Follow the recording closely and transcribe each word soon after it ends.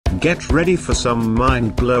Get ready for some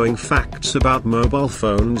mind-blowing facts about mobile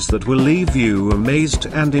phones that will leave you amazed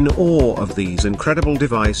and in awe of these incredible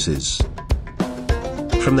devices.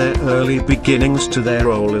 From their early beginnings to their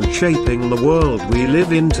role in shaping the world we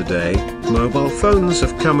live in today, mobile phones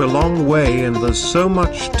have come a long way and there's so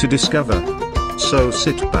much to discover. So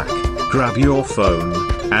sit back, grab your phone,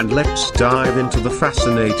 and let's dive into the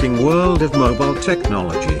fascinating world of mobile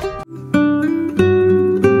technology.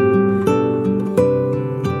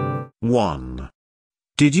 1.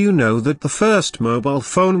 Did you know that the first mobile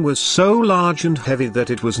phone was so large and heavy that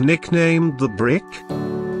it was nicknamed the Brick?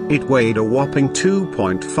 It weighed a whopping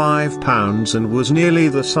 2.5 pounds and was nearly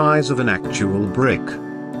the size of an actual brick.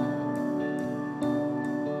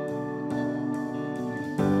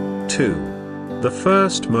 2. The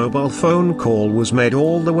first mobile phone call was made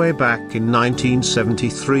all the way back in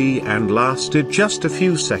 1973 and lasted just a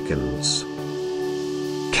few seconds.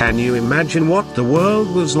 Can you imagine what the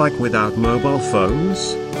world was like without mobile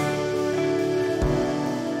phones?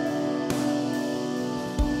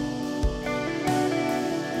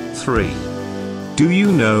 Three. Do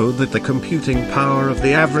you know that the computing power of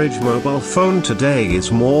the average mobile phone today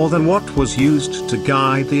is more than what was used to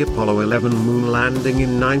guide the Apollo 11 moon landing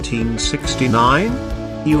in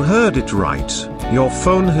 1969? You heard it right, your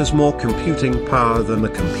phone has more computing power than the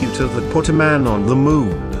computer that put a man on the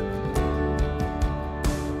moon.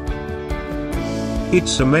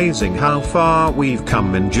 It's amazing how far we've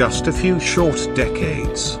come in just a few short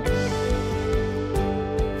decades.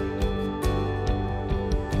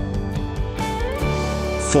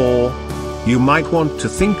 4. You might want to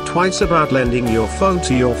think twice about lending your phone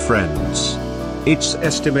to your friends. It's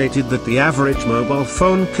estimated that the average mobile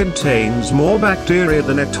phone contains more bacteria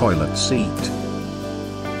than a toilet seat.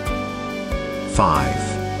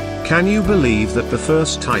 5. Can you believe that the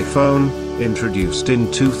first iPhone, introduced in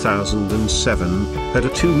 2007, had a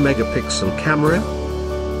 2-megapixel camera?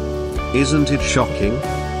 Isn't it shocking?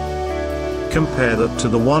 Compare that to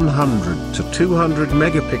the 100 to 200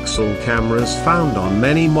 megapixel cameras found on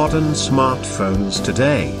many modern smartphones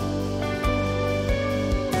today.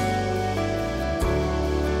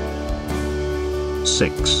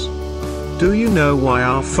 6. Do you know why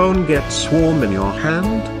our phone gets warm in your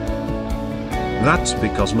hand? That's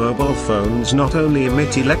because mobile phones not only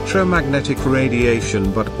emit electromagnetic radiation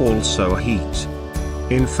but also heat.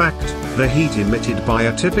 In fact, the heat emitted by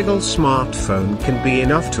a typical smartphone can be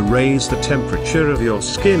enough to raise the temperature of your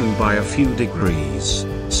skin by a few degrees.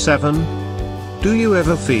 7. Do you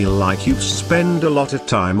ever feel like you spend a lot of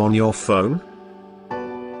time on your phone?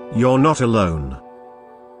 You're not alone.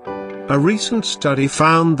 A recent study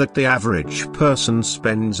found that the average person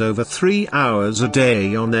spends over 3 hours a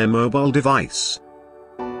day on their mobile device.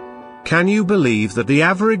 Can you believe that the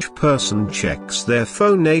average person checks their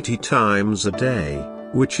phone 80 times a day,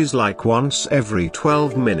 which is like once every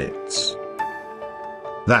 12 minutes?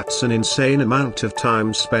 That's an insane amount of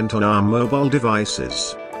time spent on our mobile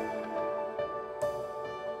devices.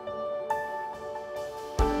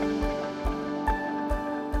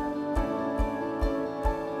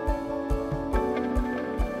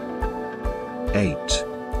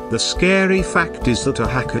 The scary fact is that a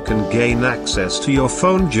hacker can gain access to your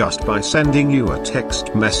phone just by sending you a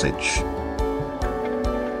text message.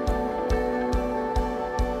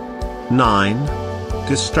 9.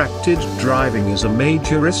 Distracted driving is a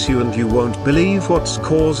major issue and you won't believe what's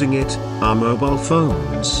causing it, our mobile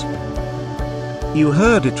phones. You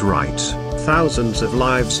heard it right, thousands of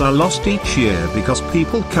lives are lost each year because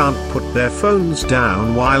people can't put their phones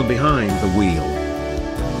down while behind the wheel.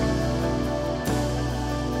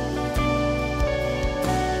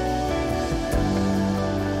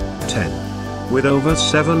 10. With over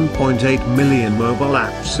 7.8 million mobile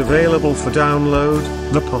apps available for download,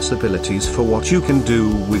 the possibilities for what you can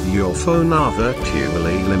do with your phone are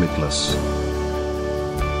virtually limitless.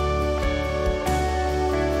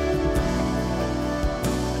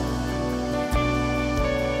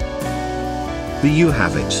 There you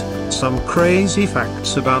have it, some crazy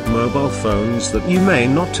facts about mobile phones that you may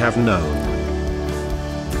not have known.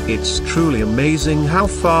 It's truly amazing how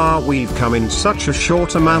far we've come in such a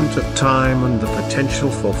short amount of time, and the potential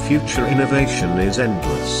for future innovation is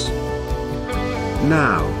endless.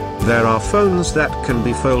 Now, there are phones that can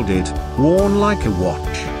be folded, worn like a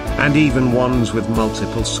watch, and even ones with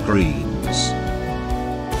multiple screens.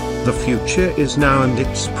 The future is now and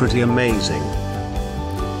it's pretty amazing.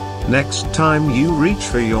 Next time you reach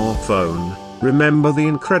for your phone, remember the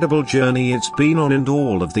incredible journey it's been on and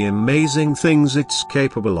all of the amazing things it's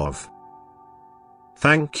capable of.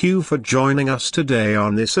 Thank you for joining us today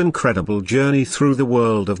on this incredible journey through the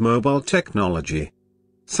world of mobile technology.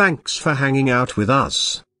 Thanks for hanging out with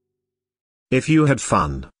us. If you had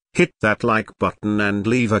fun, hit that like button and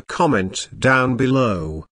leave a comment down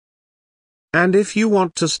below. And if you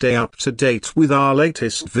want to stay up to date with our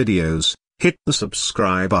latest videos, hit the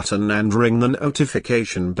subscribe button and ring the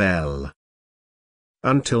notification bell.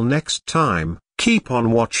 Until next time, keep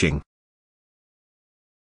on watching.